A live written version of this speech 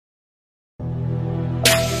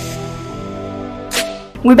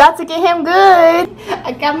We about to get him good.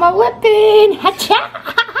 I got my weapon. Hacha!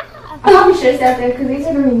 I probably should have sat there because these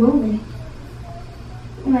are gonna be moving.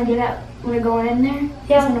 When I get out, when I go in there,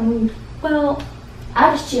 yeah, it's gonna move. Well,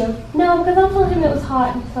 I'll just chill. no, because I told him it was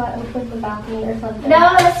hot, and so I opened the balcony or something.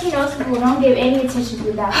 No, that's so cool. Don't give any attention to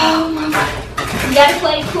the balcony. Oh my God. You gotta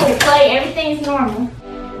play cool. Play everything's normal.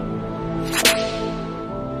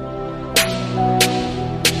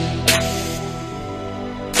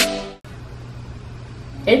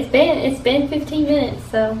 It's been 15 minutes,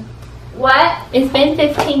 so. What? It's been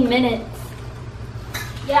 15 minutes.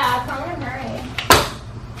 Yeah, I told him hurry.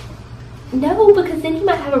 No, because then he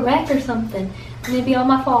might have a wreck or something, and it'd be all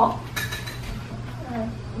my fault.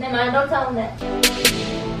 Never mind, don't tell him that.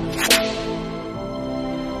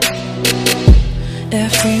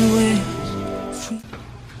 Everywhere.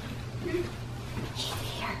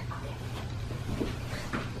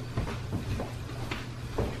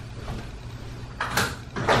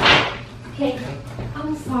 Hey,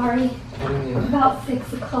 I'm sorry. About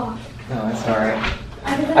 6 o'clock. No, it's alright.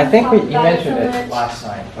 I think you about mentioned so it much. last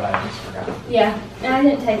night, but I just forgot. Yeah, and I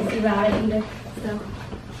didn't text you about it either. So,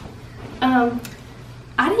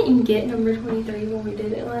 I didn't even get number 23 when we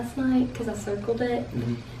did it last night because I circled it.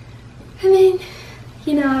 Mm-hmm. And then,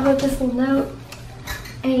 you know, I wrote this little note,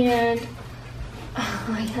 and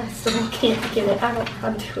I still can't get it. I don't know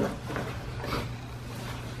how to do it.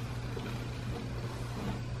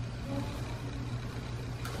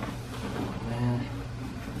 Man,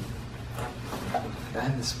 I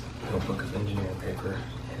had this notebook of engineering paper,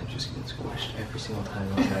 and it just gets squished every single time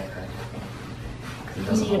I try to crack it. It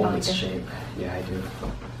doesn't You need a hold its binder. shape. Yeah, I do.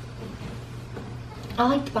 I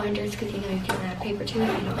like the binders because, you know, you can add paper to it.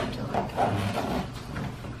 You don't have to, like...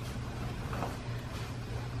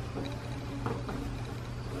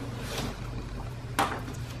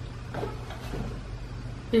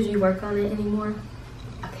 Did you work on it anymore?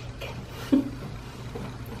 Okay, good.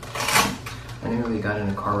 I nearly got in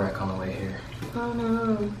a car wreck on the way here. Oh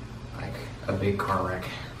no. Like, a big car wreck.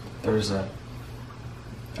 I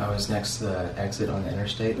was next to the exit on the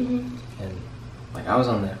interstate, and like I was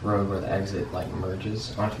on the road where the exit like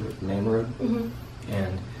merges onto the main road,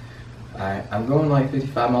 and I'm going like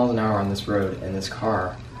 55 miles an hour on this road, and this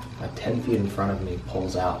car like 10 feet in front of me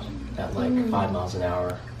pulls out at like 5 miles an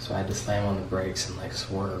hour, so I had to slam on the brakes and like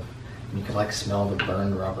swerve, and you could like smell the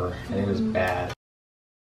burned rubber, and it was bad.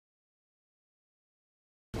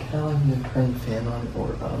 Can I like turn the fan on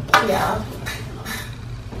or Yeah.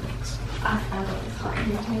 I thought it was hot in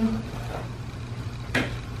here too.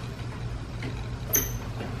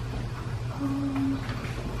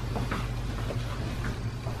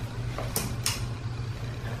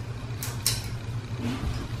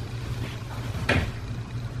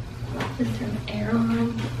 Just turn the air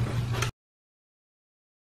on.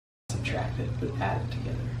 subtract it, but add it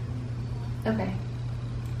together. Okay.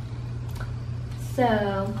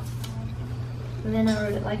 So, and then I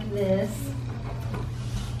wrote it like this.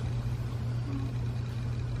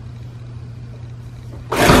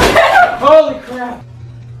 Holy crap!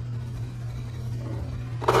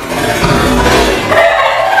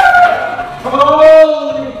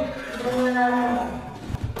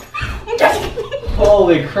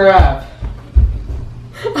 Holy crap!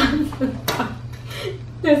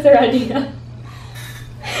 That's their idea.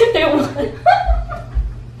 It was.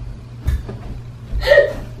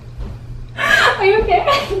 Are you okay?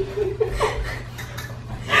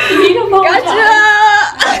 You need to apologize.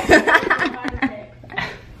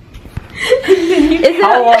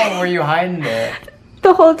 How long were you hiding there?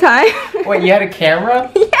 The whole time. Wait, you had a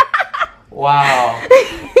camera? Yeah. Wow.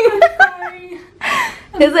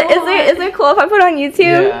 Is it cool if I put it on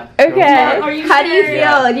YouTube? Yeah. Okay. Are you How do you sure? feel?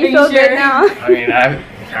 Yeah. Do you Are you feel sure? good now? I mean,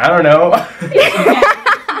 I don't know.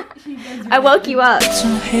 I woke you up.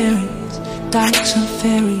 Some herrings, dykes and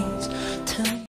ferries.